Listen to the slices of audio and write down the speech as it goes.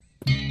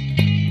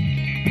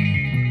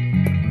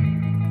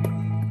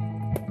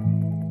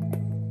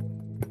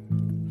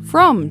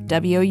From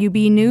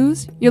WOUB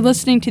News, you're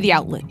listening to The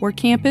Outlet, where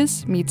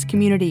campus meets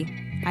community.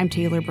 I'm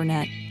Taylor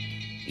Burnett.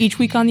 Each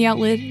week on The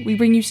Outlet, we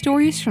bring you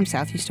stories from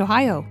Southeast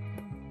Ohio.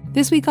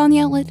 This week on The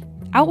Outlet,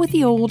 out with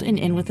the old and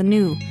in with the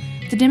new.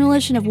 The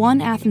demolition of one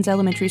Athens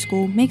elementary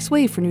school makes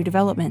way for new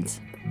developments.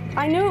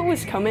 I knew it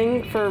was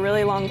coming for a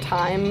really long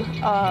time.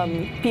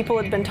 People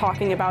had been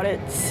talking about it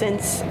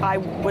since I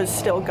was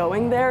still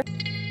going there.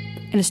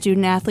 And a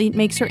student athlete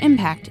makes her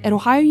impact at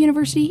Ohio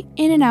University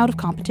in and out of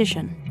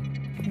competition.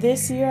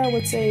 This year, I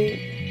would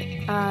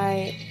say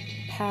I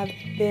have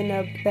been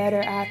a better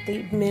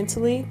athlete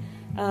mentally.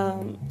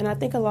 And I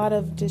think a lot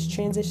of just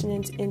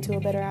transitioning into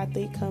a better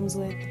athlete comes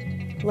with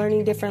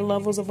learning different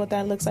levels of what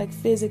that looks like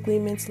physically,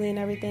 mentally, and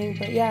everything.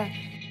 But yeah.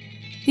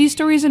 These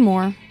stories and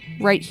more,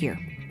 right here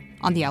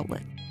on The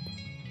Outlet.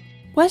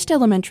 West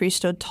Elementary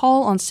stood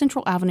tall on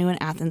Central Avenue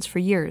in Athens for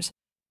years.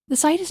 The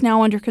site is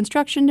now under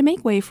construction to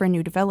make way for a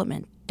new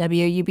development.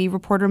 WOUB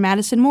reporter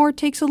Madison Moore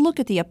takes a look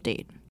at the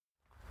update.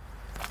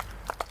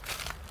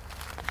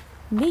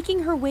 Making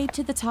her way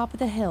to the top of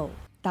the hill,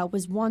 that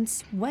was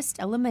once West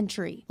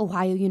Elementary.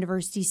 Ohio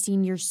University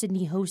senior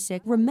Sydney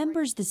Hosick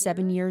remembers the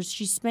 7 years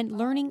she spent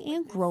learning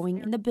and growing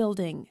in the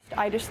building.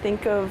 I just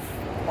think of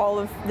all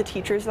of the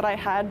teachers that I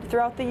had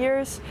throughout the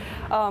years.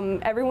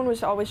 Everyone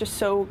was always just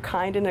so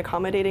kind and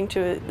accommodating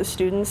to the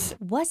students.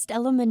 West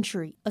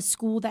Elementary, a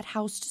school that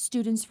housed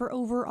students for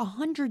over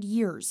 100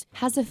 years,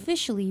 has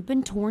officially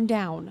been torn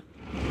down.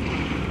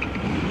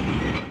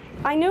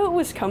 I knew it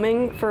was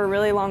coming for a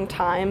really long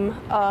time.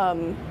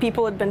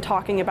 People had been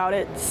talking about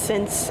it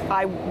since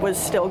I was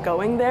still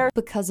going there.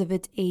 Because of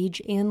its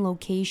age and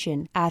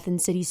location,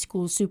 Athens City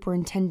School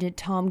Superintendent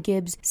Tom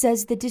Gibbs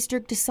says the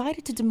district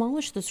decided to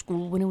demolish the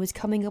school when it was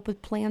coming up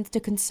with plans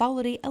to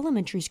consolidate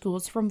elementary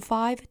schools from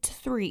 5 to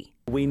 3.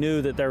 We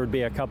knew that there would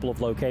be a couple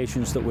of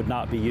locations that would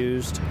not be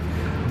used.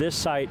 This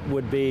site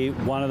would be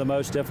one of the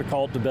most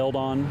difficult to build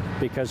on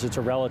because it's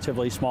a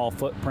relatively small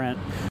footprint.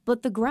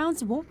 But the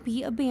grounds won't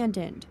be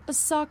abandoned. A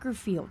soccer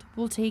field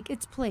will take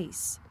its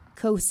place.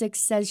 Kosick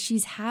says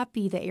she's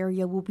happy the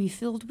area will be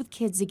filled with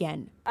kids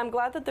again. I'm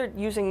glad that they're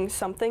using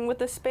something with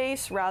the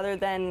space rather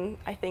than,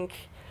 I think,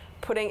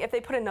 if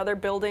they put another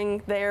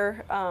building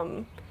there,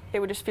 it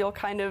would just feel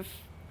kind of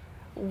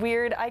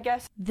weird, I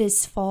guess.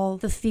 This fall,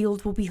 the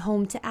field will be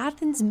home to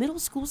Athens middle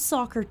school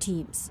soccer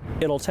teams.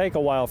 It'll take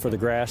a while for the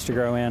grass to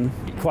grow in.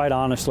 Quite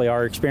honestly,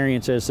 our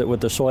experience is that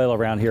with the soil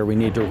around here, we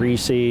need to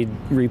reseed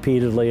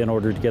repeatedly in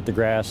order to get the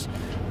grass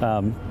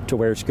to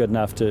where it's good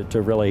enough to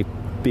really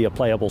be a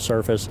playable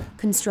surface.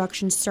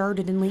 Construction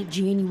started in late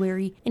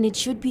January, and it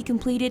should be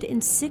completed in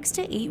 6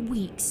 to 8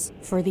 weeks.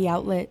 For The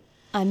Outlet,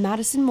 I'm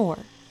Madison Moore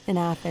in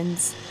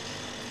Athens.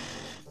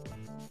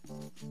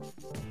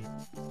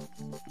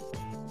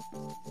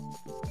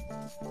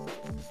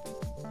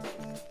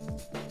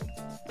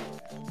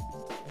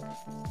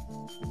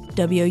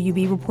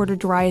 WOUB reporter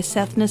Darius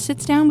Sethna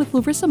sits down with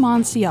Larissa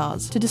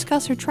Monsiaz to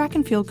discuss her track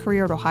and field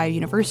career at Ohio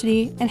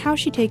University and how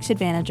she takes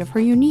advantage of her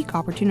unique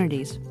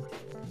opportunities.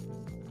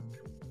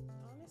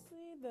 Honestly,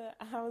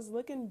 I was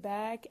looking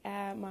back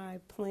at my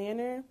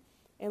planner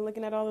and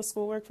looking at all the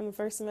schoolwork from the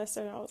first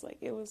semester, and I was like,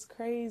 it was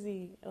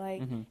crazy.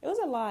 It was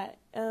a lot.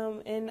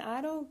 And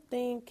I don't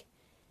think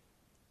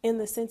in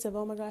the sense of,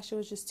 oh my gosh, it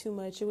was just too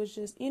much. It was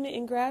just,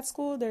 in grad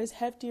school, there's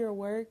heftier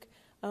work,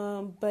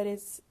 but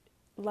it's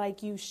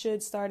like you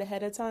should start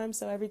ahead of time.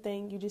 So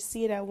everything, you just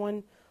see it at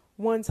one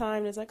time.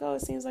 And it's like, oh,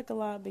 it seems like a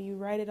lot, but you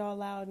write it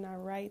all out, and I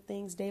write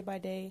things day by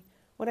day,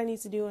 what I need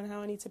to do and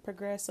how I need to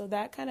progress. So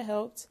that kind of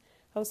helps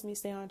me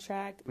stay on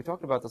track. We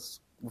talked about this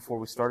before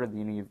we started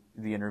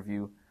the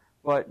interview,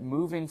 but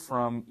moving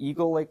from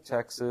Eagle Lake,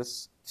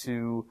 Texas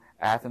to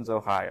Athens,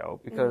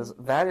 Ohio, because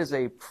that is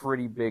a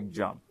pretty big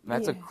jump.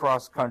 That's a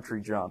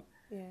cross-country jump.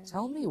 Yeah.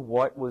 Tell me,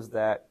 what was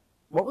that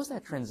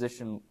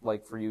transition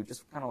like for you,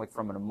 just kind of like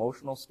from an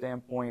emotional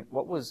standpoint?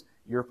 What was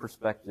your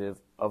perspective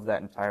of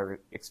that entire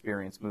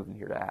experience moving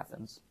here to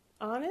Athens?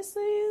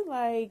 Honestly,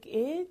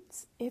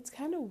 it's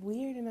kind of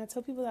weird, and I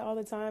tell people that all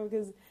the time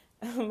because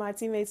my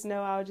teammates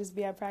know I would just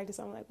be at practice.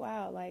 I'm like,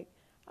 wow,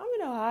 I'm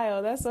in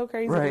Ohio. That's so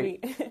crazy to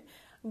me.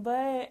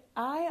 But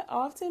I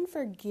often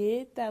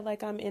forget that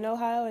I'm in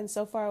Ohio and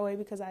so far away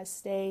because I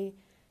stay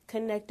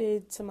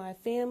connected to my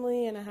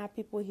family, and I have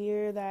people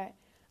here that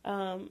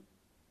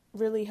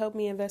really help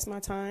me invest my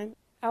time.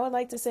 I would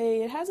like to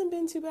say it hasn't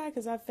been too bad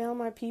because I've found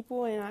my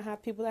people, and I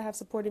have people that have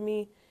supported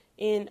me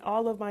in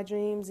all of my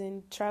dreams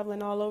and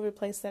traveling all over the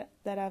place that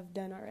I've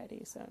done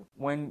already. So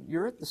when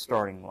you're at the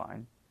starting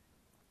line,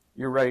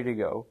 you're ready to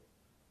go,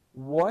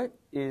 what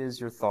is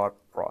your thought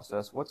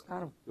process? What's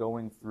kind of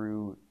going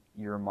through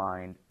your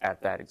mind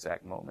at that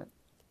exact moment?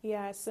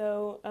 Yeah,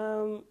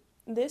 so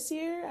this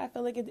year I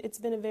feel like it's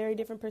been a very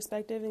different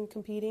perspective in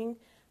competing.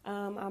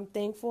 I'm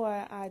thankful.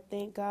 I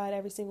thank God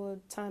every single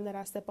time that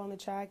I step on the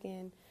track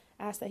and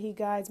ask that He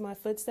guides my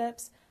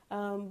footsteps.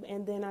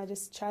 And then I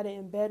just try to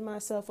embed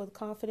myself with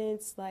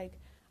confidence, like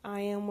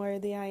I am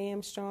worthy, I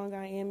am strong,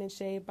 I am in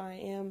shape, I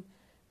am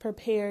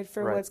prepared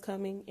for what's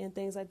coming and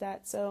things like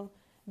that. So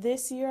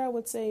this year I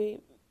would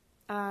say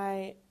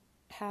I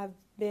have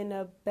been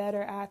a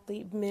better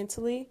athlete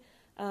mentally.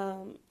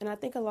 And I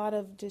think a lot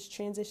of just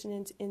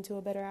transitioning into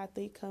a better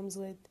athlete comes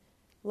with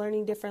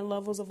learning different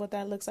levels of what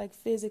that looks like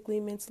physically,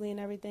 mentally, and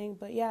everything.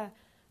 But yeah,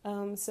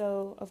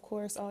 so of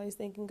course, always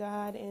thanking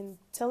God and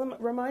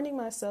reminding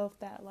myself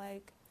that,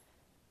 like,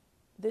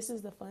 this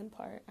is the fun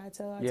part. I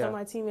tell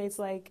my teammates,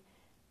 like,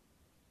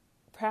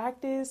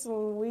 practice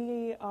when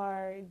we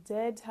are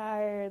dead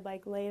tired,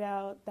 like laid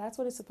out, that's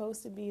what it's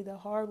supposed to be. The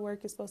hard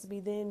work is supposed to be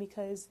then,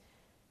 because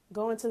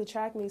going to the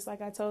track meets,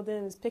 like I told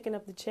them, is picking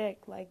up the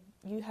check. Like,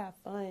 you have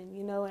fun,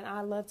 you know, and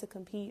I love to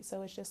compete.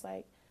 So it's just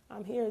like,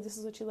 I'm here. This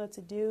is what you love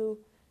to do.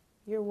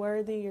 You're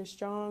worthy. You're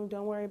strong.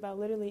 Don't worry about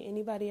literally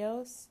anybody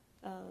else,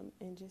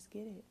 and just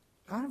get it.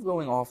 Kind of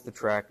going off the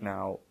track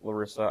now,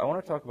 Larissa, I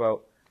want to talk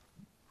about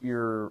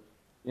your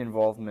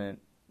involvement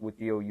with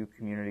the OU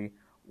community.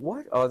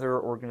 What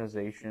other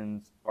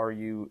organizations are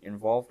you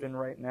involved in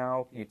right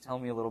now? Can you tell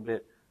me a little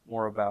bit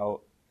more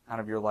about kind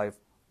of your life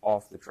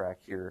off the track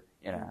here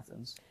in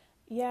Athens?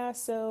 Yeah,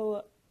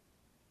 so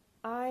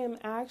I am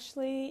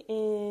actually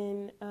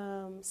in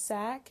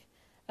SAC.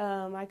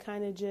 I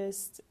kind of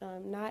just,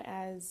 not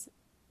as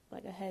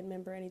like a head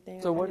member or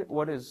anything. So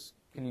what is,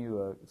 can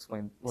you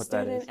explain what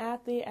that is? Student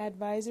Athlete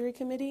Advisory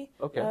Committee.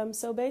 Okay.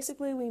 So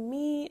basically we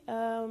meet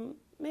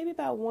maybe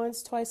about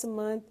once, twice a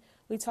month.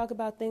 We talk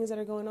about things that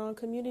are going on,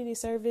 community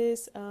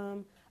service.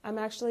 I'm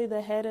actually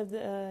the head of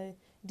the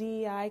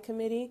DEI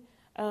committee.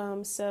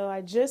 So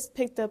I just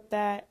picked up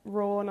that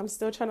role, and I'm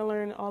still trying to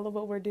learn all of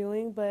what we're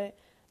doing. But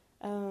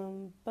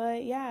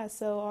yeah,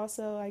 so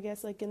also I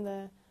guess like in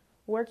the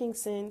working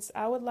sense,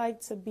 I would like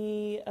to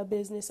be a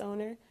business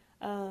owner.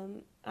 I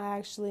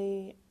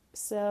actually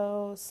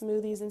sell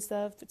smoothies and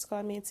stuff. It's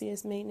called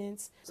Mancius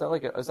Maintenance. Is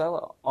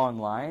that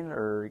online,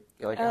 or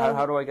like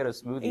how do I get a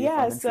smoothie?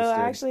 Yeah, if I'm so I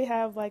interested? actually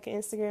have like an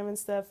Instagram and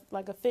stuff,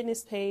 like a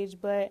fitness page,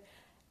 but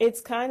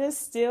it's kind of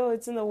still,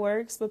 it's in the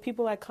works. But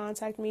people like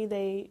contact me,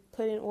 they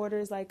put in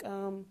orders like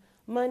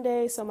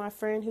Monday. So my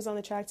friend who's on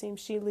the track team,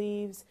 she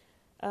leaves.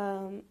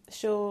 The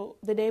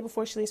day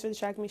before she leaves for the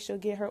track meet, she'll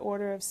get her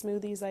order of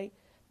smoothies, like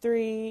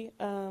 3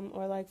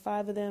 or like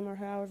 5 of them or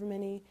however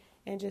many,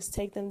 and just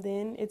take them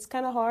then. It's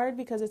kind of hard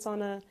because it's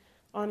on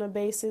a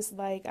basis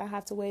like I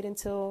have to wait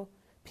until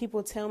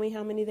people tell me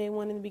how many they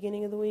want in the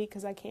beginning of the week,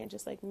 because I can't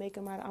just like make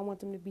them out. I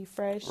want them to be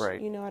fresh.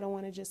 Right. You know, I don't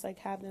want to just like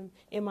have them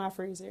in my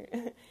freezer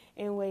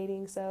and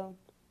waiting. So,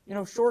 you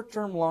know, short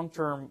term, long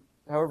term,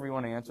 however you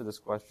want to answer this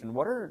question,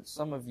 what are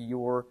some of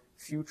your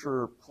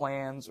future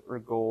plans or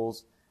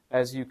goals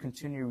as you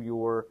continue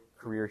your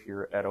career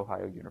here at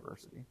Ohio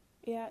University?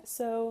 Yeah,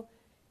 so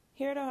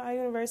here at Ohio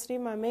University,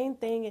 my main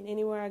thing and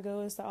anywhere I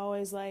go is to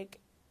always like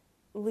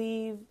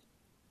leave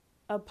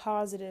a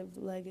positive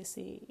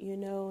legacy, you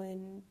know,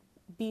 and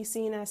be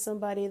seen as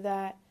somebody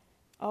that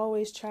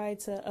always tried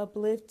to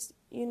uplift,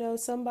 you know,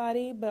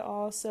 somebody, but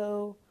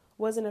also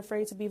wasn't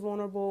afraid to be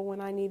vulnerable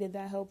when I needed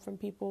that help from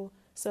people.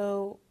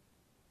 So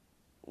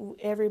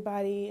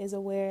everybody is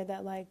aware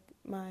that like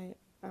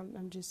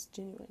I'm just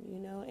genuine, you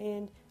know.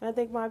 And I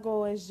think my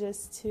goal is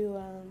just to,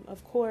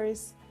 of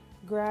course,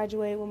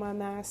 graduate with my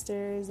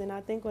master's. And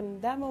I think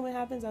when that moment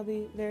happens, I'll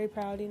be very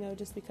proud, you know,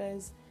 just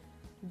because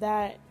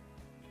that,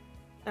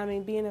 I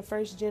mean, being a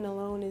first gen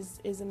alone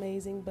is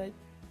amazing, but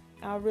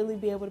I'll really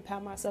be able to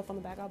pat myself on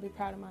the back. I'll be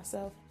proud of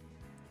myself.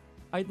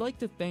 I'd like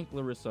to thank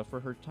Larissa for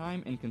her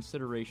time and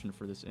consideration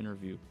for this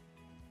interview.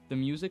 The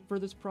music for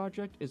this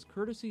project is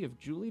courtesy of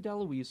Julie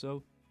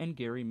DeLuiso and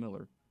Gary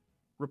Miller.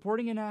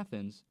 Reporting in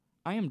Athens,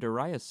 I am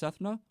Dariah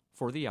Sethna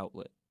for The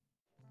Outlet.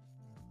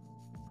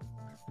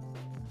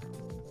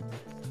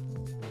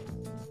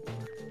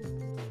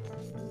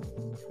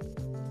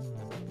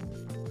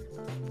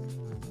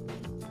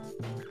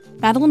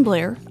 Madeline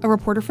Blair, a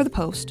reporter for The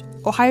Post,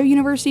 Ohio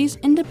University's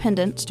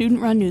independent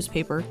student-run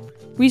newspaper,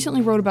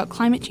 recently wrote about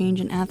climate change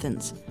in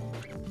Athens.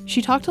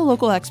 She talked to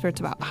local experts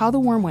about how the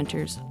warm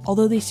winters,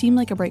 although they seem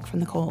like a break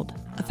from the cold,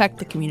 affect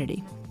the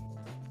community.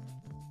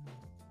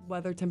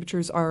 Weather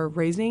temperatures are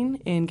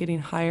rising and getting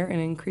higher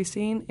and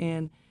increasing,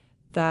 and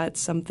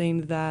that's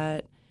something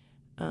that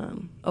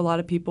a lot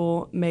of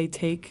people may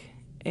take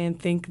and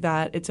think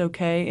that it's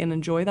okay and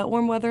enjoy that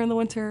warm weather in the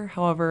winter.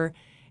 However,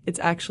 it's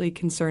actually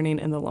concerning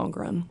in the long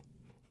run.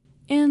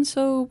 And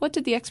so what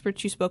did the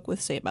experts you spoke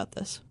with say about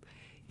this?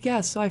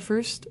 Yeah, so I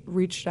first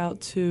reached out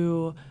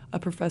to a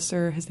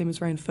professor. His name is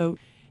Ryan Fote,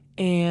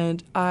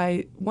 and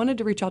I wanted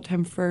to reach out to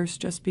him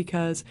first just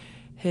because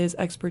his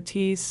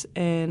expertise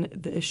in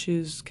the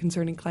issues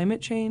concerning climate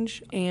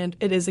change. And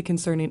it is a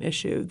concerning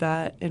issue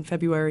that in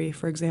February,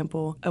 for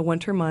example, a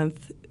winter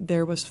month,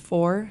 there was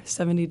 4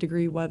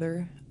 70-degree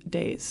weather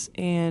days.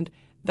 And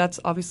that's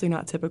obviously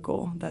not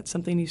typical. That's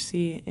something you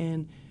see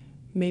in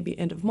maybe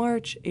end of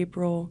March,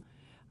 April.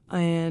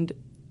 And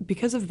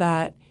because of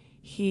that,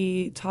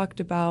 he talked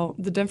about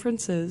the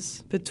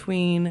differences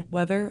between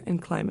weather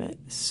and climate.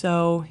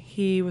 So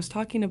he was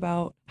talking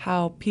about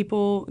how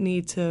people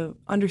need to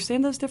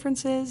understand those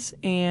differences,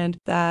 and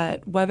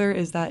that weather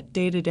is that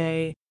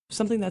day-to-day,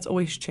 something that's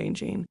always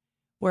changing.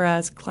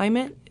 Whereas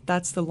climate,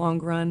 that's the long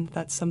run.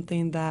 That's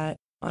something that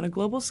on a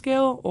global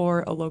scale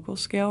or a local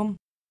scale.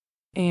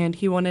 And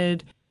he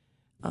wanted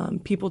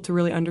people to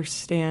really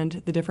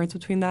understand the difference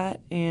between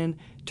that and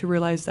to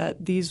realize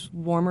that these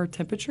warmer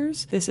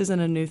temperatures, this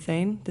isn't a new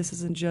thing. This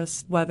isn't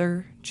just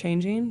weather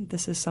changing.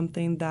 This is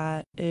something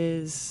that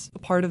is a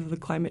part of the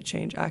climate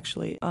change,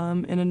 actually.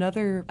 And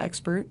another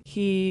expert,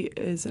 he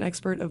is an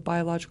expert of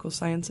biological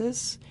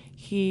sciences.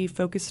 He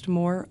focused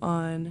more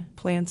on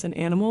plants and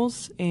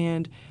animals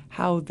and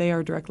how they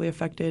are directly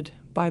affected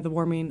by the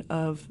warming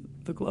of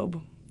the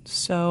globe.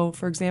 So,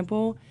 for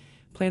example,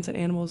 plants and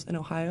animals in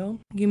Ohio,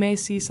 you may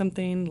see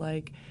something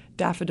like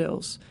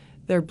daffodils.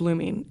 They're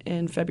blooming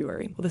in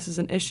February. Well, this is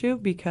an issue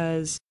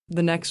because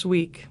the next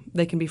week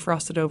they can be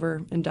frosted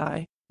over and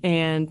die.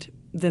 And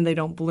then they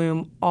don't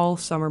bloom all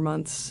summer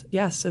months.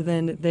 So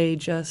then they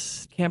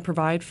just can't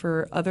provide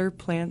for other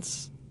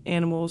plants,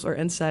 animals, or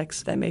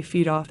insects that may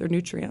feed off their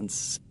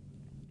nutrients.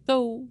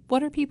 So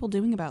what are people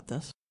doing about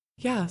this?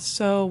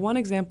 So one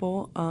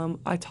example,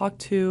 I talked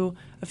to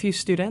a few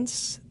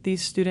students.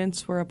 These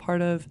students were a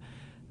part of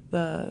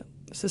the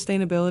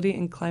Sustainability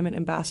and Climate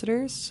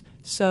Ambassadors.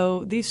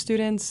 So these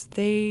students,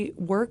 they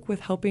work with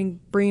helping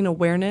bring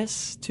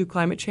awareness to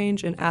climate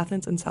change in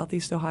Athens and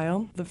Southeast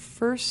Ohio. The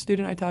first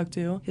student I talked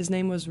to, his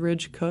name was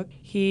Ridge Cook.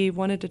 He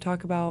wanted to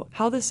talk about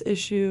how this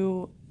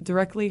issue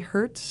directly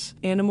hurts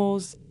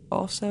animals.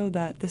 Also,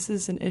 that this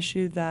is an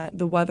issue that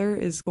the weather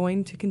is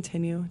going to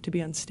continue to be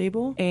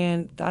unstable,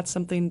 and that's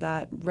something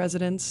that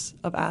residents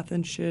of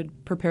Athens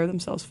should prepare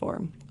themselves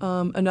for.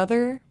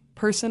 Another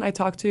person I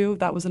talked to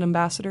that was an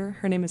ambassador,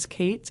 her name is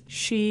Kate.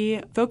 She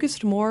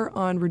focused more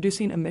on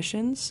reducing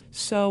emissions.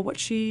 So what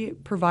she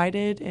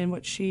provided and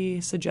what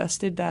she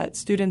suggested that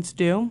students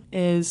do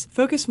is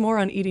focus more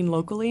on eating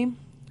locally.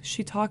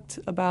 She talked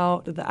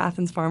about the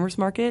Athens Farmers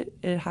Market.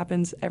 It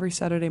happens every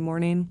Saturday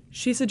morning.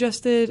 She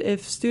suggested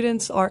if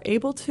students are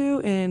able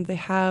to and they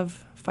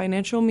have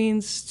financial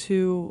means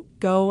to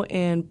go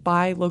and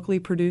buy locally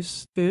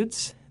produced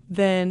foods,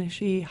 then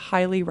she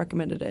highly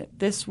recommended it.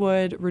 This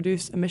would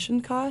reduce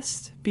emission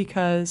costs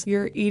because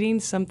you're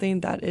eating something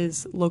that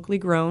is locally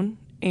grown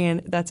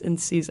and that's in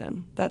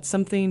season. That's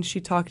something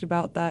she talked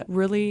about that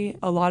really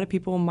a lot of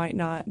people might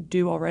not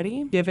do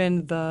already,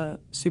 given the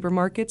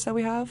supermarkets that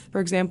we have.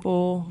 For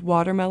example,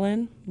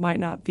 watermelon might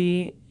not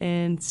be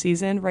in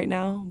season right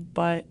now,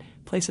 but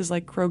places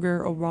like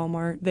Kroger or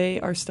Walmart, they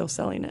are still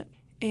selling it.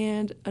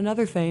 And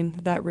another thing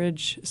that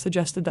Ridge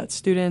suggested that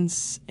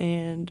students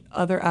and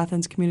other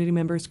Athens community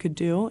members could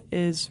do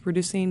is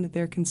reducing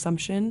their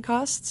consumption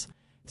costs.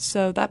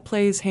 So that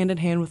plays hand in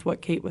hand with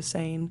what Kate was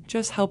saying.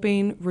 Just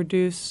helping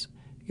reduce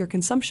your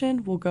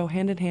consumption will go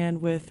hand in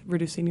hand with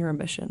reducing your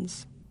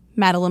emissions.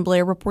 Madeline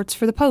Blair reports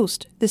for The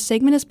Post. This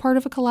segment is part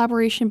of a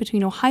collaboration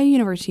between Ohio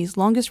University's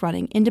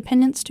longest-running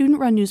independent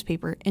student-run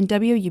newspaper and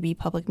WUB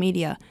Public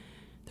Media.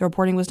 The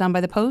reporting was done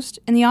by The Post,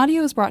 and the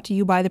audio is brought to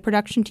you by the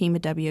production team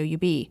at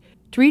WUB.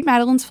 To read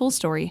Madeline's full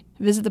story,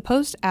 visit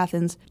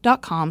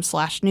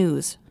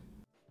thepostathens.com/news.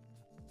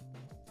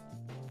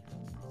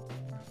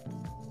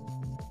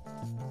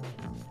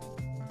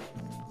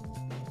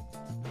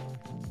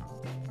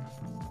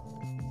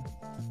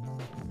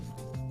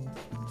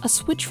 A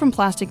switch from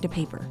plastic to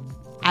paper.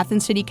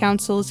 Athens City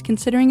Council is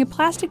considering a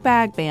plastic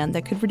bag ban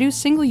that could reduce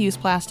single-use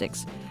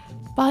plastics.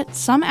 But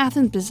some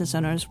Athens business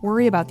owners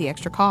worry about the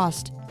extra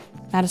cost.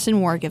 Madison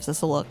Moore gives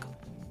us a look.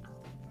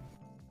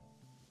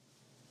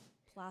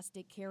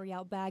 Plastic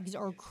carry-out bags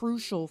are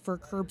crucial for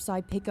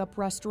curbside pickup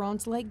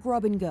restaurants like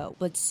Grub & Go,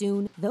 but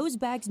soon those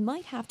bags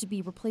might have to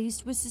be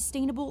replaced with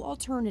sustainable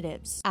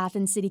alternatives.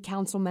 Athens City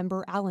Council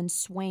member Alan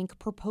Swank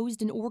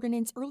proposed an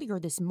ordinance earlier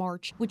this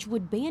March which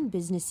would ban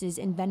businesses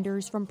and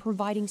vendors from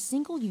providing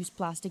single-use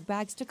plastic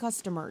bags to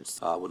customers.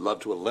 I would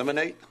love to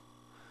eliminate,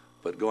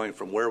 but going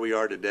from where we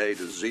are today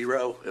to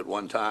zero at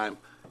one time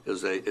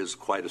is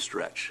quite a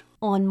stretch.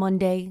 On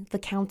Monday, the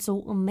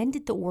council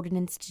amended the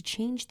ordinance to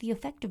change the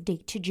effective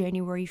date to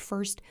January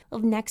 1st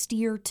of next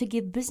year to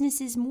give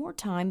businesses more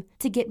time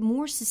to get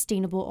more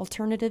sustainable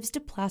alternatives to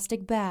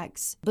plastic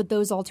bags. But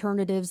those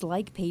alternatives,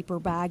 like paper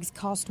bags,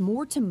 cost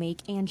more to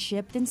make and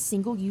ship than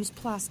single-use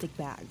plastic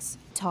bags.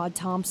 Todd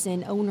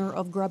Thompson, owner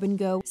of Grub &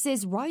 Go,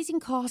 says rising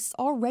costs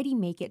already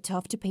make it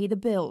tough to pay the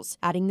bills.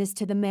 Adding this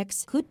to the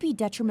mix could be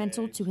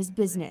detrimental to his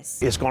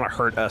business. It's going to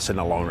hurt us in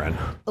the long run.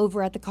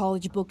 Over at the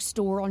College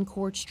Bookstore on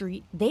Court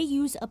Street, they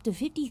use up to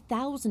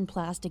 50,000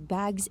 plastic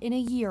bags in a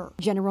year.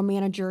 General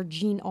Manager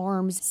Gene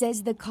Arms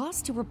says the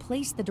cost to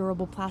replace the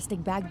durable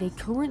plastic bag they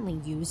currently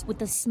use with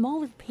a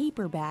smaller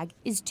paper bag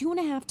is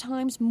 2.5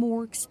 times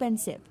more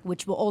expensive,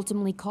 which will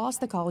ultimately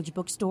cost the College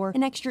Bookstore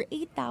an extra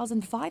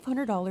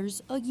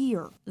 $8,500 a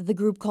year. The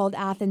group called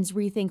Athens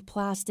Rethink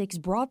Plastics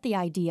brought the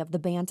idea of the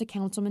ban to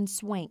Councilman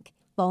Swank.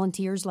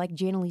 Volunteers like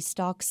Janalee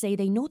Stock say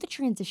they know the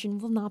transition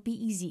will not be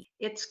easy.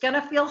 It's going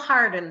to feel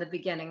hard in the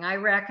beginning. I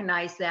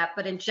recognize that.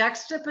 But in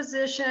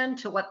juxtaposition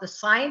to what the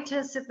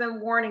scientists have been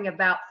warning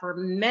about for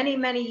many,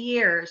 many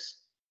years,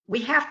 we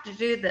have to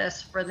do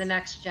this for the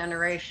next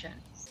generation.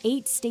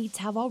 8 states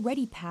have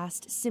already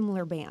passed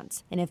similar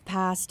bans, and if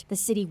passed, the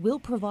city will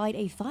provide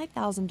a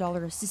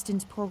 $5,000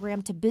 assistance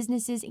program to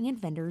businesses and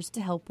vendors to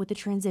help with the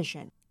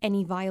transition.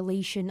 Any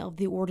violation of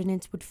the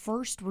ordinance would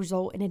first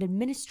result in an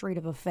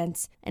administrative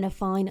offense and a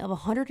fine of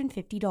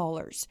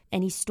 $150.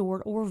 Any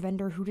store or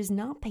vendor who does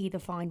not pay the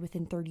fine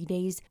within 30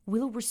 days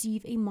will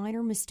receive a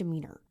minor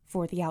misdemeanor.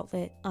 For The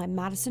Outlet, I'm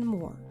Madison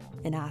Moore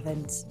in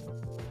Athens.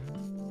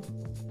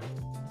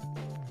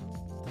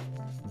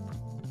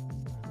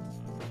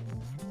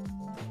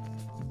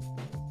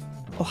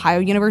 Ohio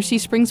University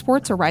spring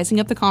sports are rising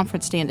up the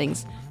conference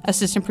standings.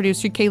 Assistant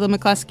producer Kayla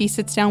McCluskey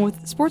sits down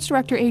with sports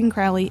director Aiden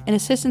Crowley and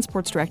assistant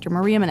sports director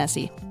Maria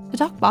Manessi to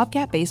talk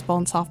Bobcat baseball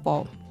and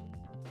softball.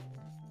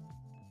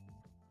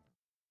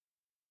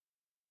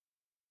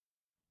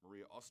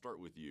 Maria, I'll start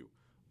with you.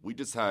 We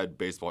just had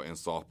baseball and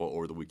softball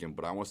over the weekend,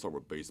 but I want to start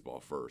with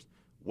baseball first.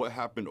 What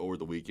happened over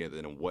the weekend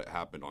and what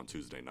happened on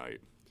Tuesday night?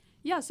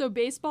 Yeah, so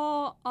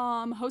baseball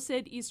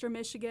hosted Eastern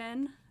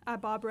Michigan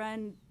at Bob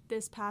Wren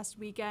this past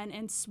weekend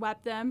and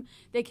swept them.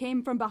 They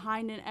came from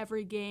behind in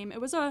every game. It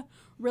was a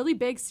really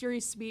big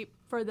series sweep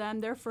for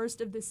them, their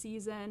first of the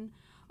season.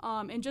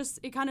 And just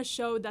it kind of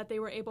showed that they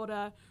were able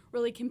to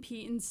really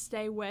compete and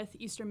stay with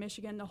Eastern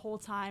Michigan the whole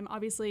time.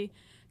 Obviously,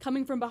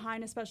 coming from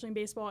behind, especially in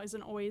baseball,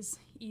 isn't always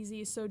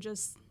easy. So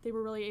just they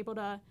were really able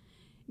to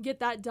get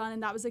that done,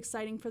 and that was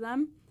exciting for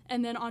them.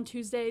 And then on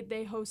Tuesday,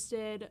 they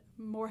hosted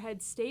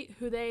Morehead State,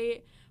 who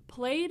they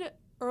played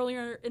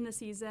earlier in the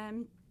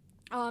season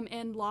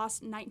and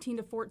lost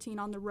 19-14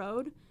 on the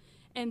road.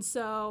 And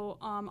so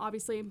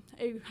obviously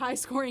a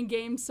high-scoring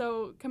game.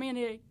 So coming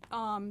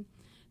into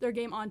their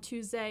game on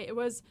Tuesday, it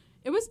was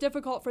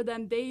difficult for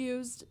them. They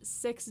used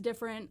 6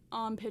 different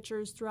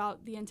pitchers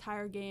throughout the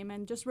entire game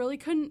and just really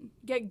couldn't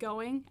get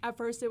going. At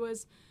first, it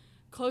was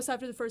close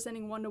after the first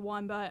inning,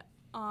 1-1, but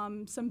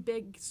some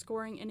big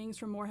scoring innings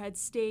from Morehead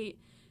State.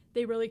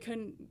 They really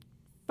couldn't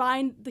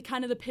find the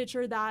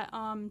pitcher that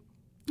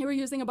they were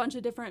using a bunch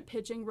of different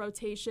pitching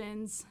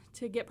rotations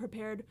to get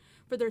prepared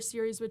for their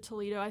series with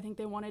Toledo. I think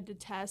they wanted to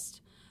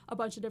test a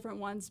bunch of different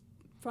ones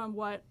from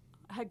what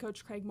head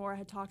coach Craig Moore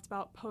had talked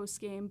about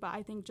post-game, but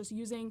I think just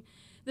using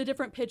the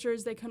different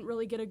pitchers, they couldn't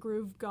really get a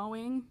groove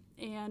going,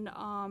 and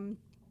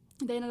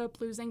they ended up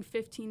losing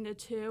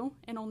 15-2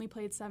 and only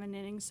played 7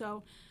 innings.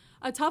 So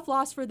a tough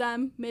loss for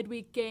them,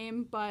 midweek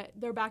game, but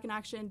they're back in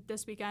action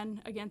this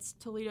weekend against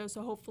Toledo,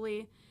 so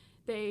hopefully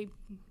they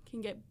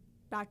can get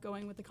back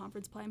going with the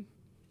conference play.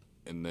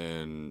 And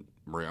then,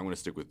 Maria, I'm going to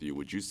stick with you.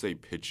 Would you say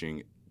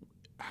pitching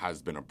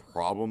has been a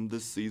problem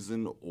this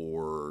season,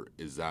 or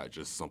is that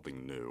just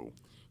something new?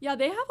 Yeah,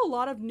 they have a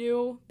lot of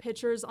new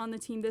pitchers on the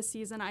team this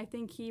season. I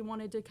think he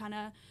wanted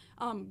to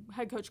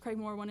head coach Craig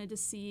Moore wanted to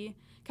see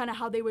kind of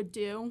how they would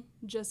do,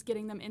 just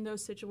getting them in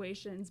those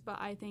situations. But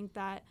I think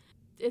that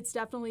it's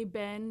definitely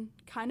been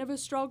kind of a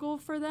struggle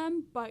for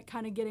them, but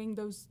kind of getting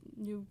those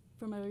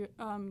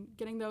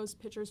getting those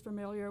pitchers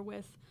familiar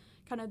with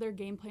kind of their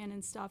game plan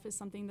and stuff is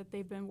something that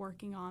they've been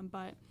working on.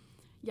 But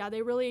yeah,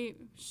 they really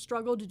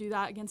struggled to do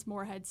that against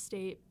Morehead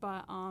State,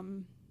 but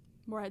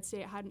Morehead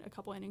State had a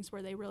couple innings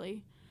where they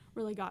really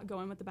got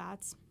going with the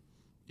bats.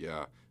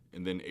 Yeah.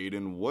 And then,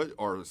 Aiden, what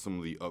are some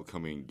of the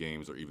upcoming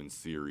games or even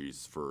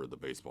series for the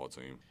baseball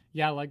team?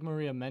 Yeah, like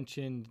Maria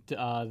mentioned, they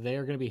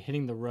are going to be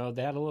hitting the road.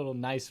 They had a little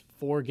nice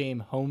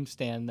 4-game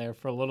homestand there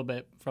for a little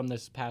bit from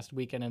this past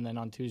weekend and then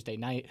on Tuesday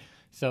night.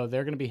 So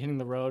they're going to be hitting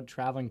the road,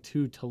 traveling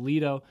to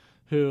Toledo,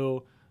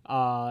 who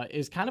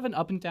is kind of an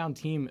up-and-down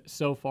team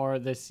so far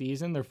this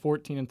season. They're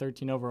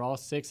 14-13 overall,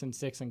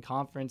 6-6 in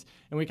conference.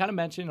 And we kind of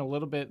mentioned a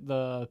little bit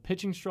the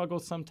pitching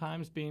struggles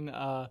sometimes being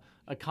a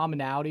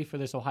commonality for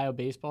this Ohio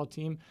baseball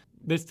team.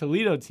 This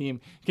Toledo team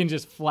can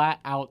just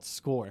flat-out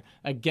score.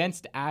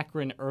 Against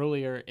Akron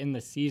earlier in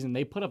the season,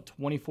 they put up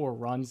 24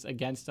 runs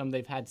against them.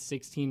 They've had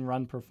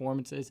 16-run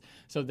performances.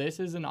 So this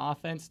is an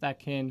offense that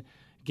can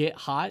get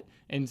hot,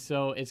 and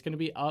so it's going to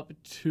be up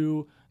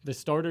to the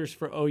starters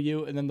for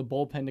OU and then the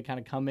bullpen to kind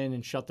of come in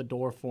and shut the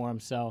door for them.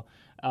 So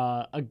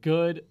a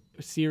good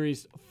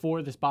series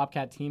for this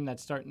Bobcat team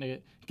that's starting to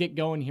get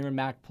going here in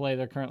MAC play.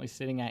 They're currently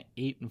sitting at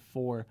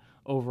 8-4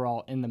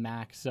 overall in the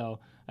MAC. So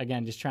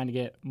again, just trying to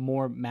get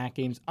more MAC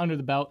games under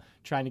the belt,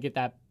 trying to get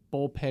that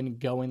bullpen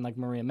going like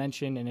Maria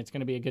mentioned, and it's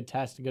going to be a good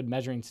test, a good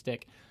measuring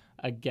stick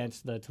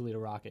against the Toledo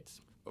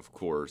Rockets. Of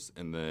course.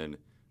 And then,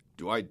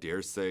 do I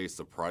dare say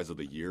surprise of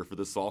the year for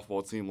the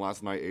softball team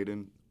last night,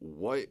 Aiden?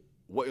 What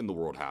in the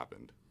world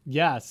happened?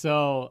 Yeah,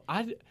 so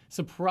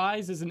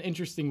surprise is an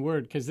interesting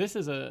word because this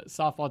is a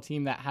softball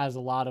team that has a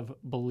lot of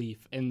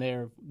belief, and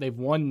they've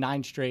won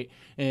 9 straight.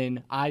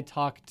 And I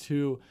talked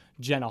to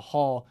Jenna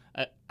Hall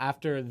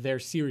after their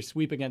series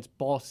sweep against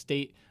Ball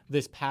State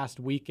this past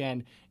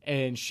weekend,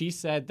 and she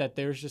said that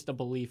there's just a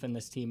belief in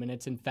this team, and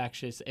it's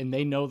infectious, and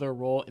they know their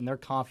role, and they're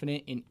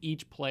confident in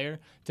each player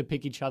to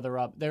pick each other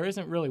up. There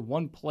isn't really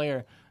one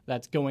player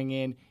that's going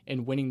in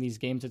and winning these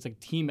games. It's a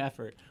team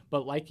effort.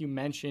 But like you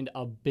mentioned,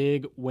 a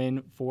big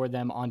win for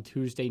them on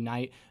Tuesday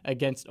night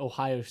against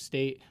Ohio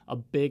State, a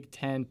Big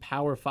Ten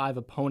Power 5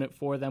 opponent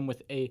for them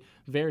with a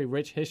very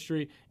rich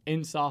history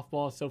in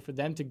softball. So for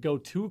them to go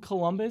to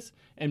Columbus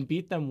and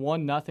beat them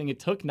 1-0, it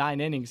took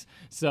 9 innings.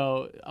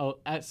 So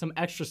some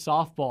extra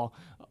softball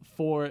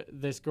for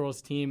this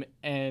girls' team.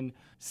 And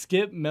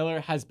Skip Miller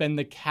has been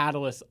the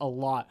catalyst a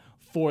lot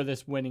for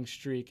this winning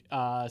streak,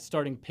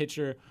 starting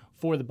pitcher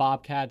for the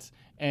Bobcats.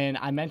 And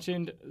I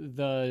mentioned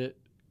the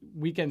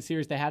weekend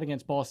series they had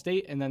against Ball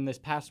State, and then this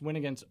past win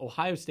against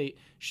Ohio State,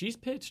 she's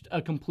pitched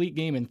a complete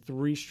game in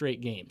 3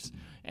 straight games.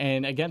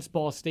 And against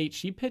Ball State,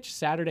 she pitched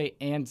Saturday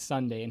and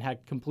Sunday and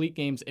had complete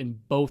games in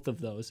both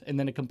of those, and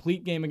then a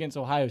complete game against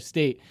Ohio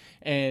State.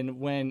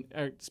 And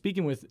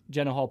speaking with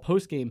Jenna Hall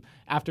postgame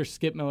after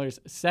Skip Miller's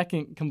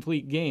second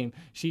complete game,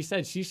 she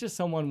said she's just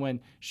someone,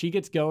 when she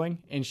gets going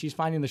and she's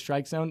finding the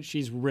strike zone,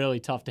 she's really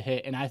tough to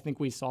hit. And I think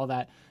we saw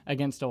that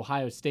against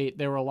Ohio State.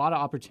 There were a lot of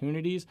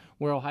opportunities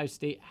where Ohio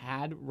State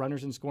had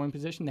runners in scoring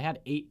position. They had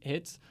 8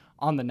 hits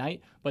on the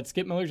night, but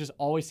Skip Miller just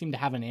always seemed to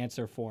have an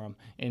answer for them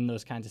in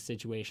those kinds of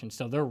situations.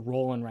 So they're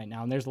rolling right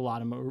now, and there's a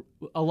lot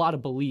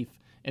of belief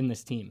in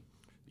this team.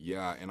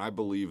 Yeah, and I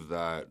believe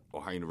that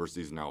Ohio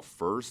University is now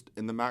first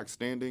in the MAC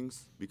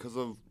standings because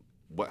of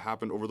what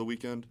happened over the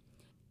weekend.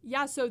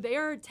 Yeah, so they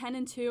are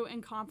 10-2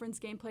 in conference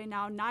gameplay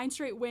now, 9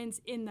 straight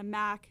wins in the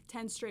MAC,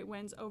 10 straight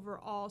wins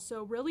overall.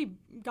 So really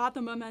got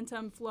the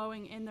momentum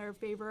flowing in their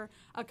favor.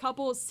 A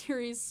couple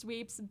series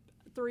sweeps,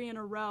 3 in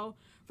a row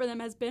for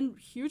them, has been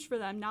huge for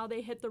them. Now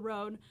they hit the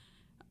road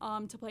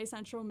to play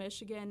Central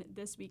Michigan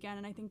this weekend,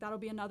 and I think that'll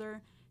be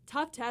another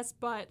tough test.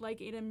 But like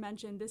Aiden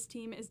mentioned, this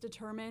team is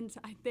determined.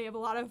 They have a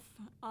lot of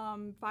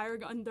fire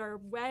on their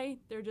way.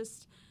 They're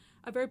just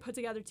a very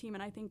put-together team,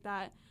 and I think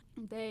that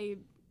they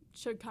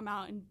should come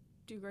out and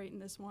do great in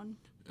this one.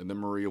 And then,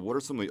 Maria, what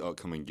are some of the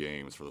upcoming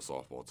games for the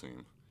softball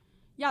team?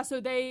 Yeah, so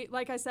they,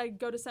 like I said,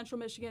 go to Central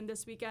Michigan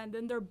this weekend.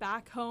 Then they're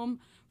back home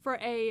for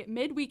a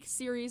midweek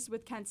series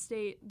with Kent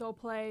State. They'll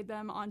play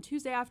them on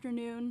Tuesday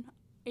afternoon,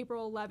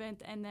 April 11th,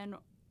 and then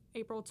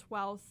April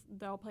 12th,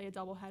 they'll play a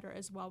doubleheader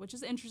as well, which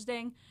is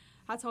interesting.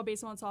 That's how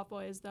baseball and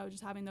softball is, though,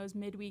 just having those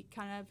midweek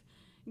kind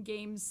of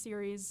games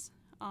series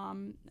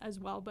as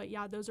well. But,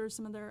 yeah, those are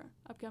some of their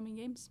upcoming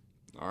games.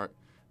 All right.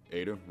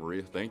 Ada,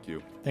 Maria, thank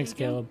you. Thanks,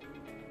 Caleb.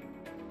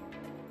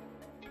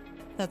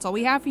 That's all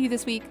we have for you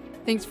this week.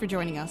 Thanks for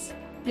joining us.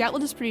 The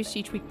Outlet is produced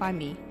each week by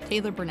me,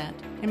 Taylor Burnett,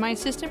 and my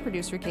assistant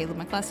producer, Caleb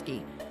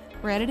McCluskey.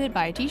 We're edited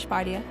by Atish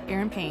Baidia,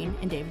 Aaron Payne,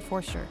 and David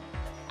Forster.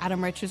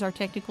 Adam Rich is our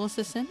technical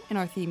assistant, and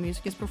our theme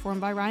music is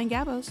performed by Ryan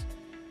Gabos.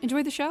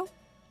 Enjoy the show?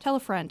 Tell a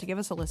friend to give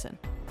us a listen.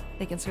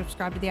 They can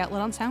subscribe to The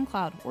Outlet on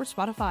SoundCloud or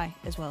Spotify,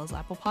 as well as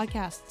Apple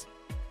Podcasts.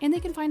 And they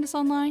can find us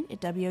online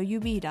at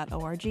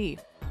woub.org.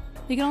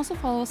 You can also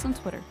follow us on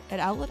Twitter at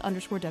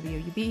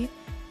Outlet_WUB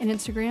and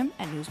Instagram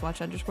at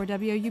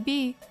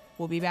Newswatch_WUB.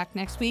 We'll be back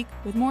next week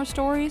with more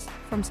stories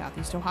from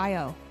Southeast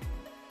Ohio.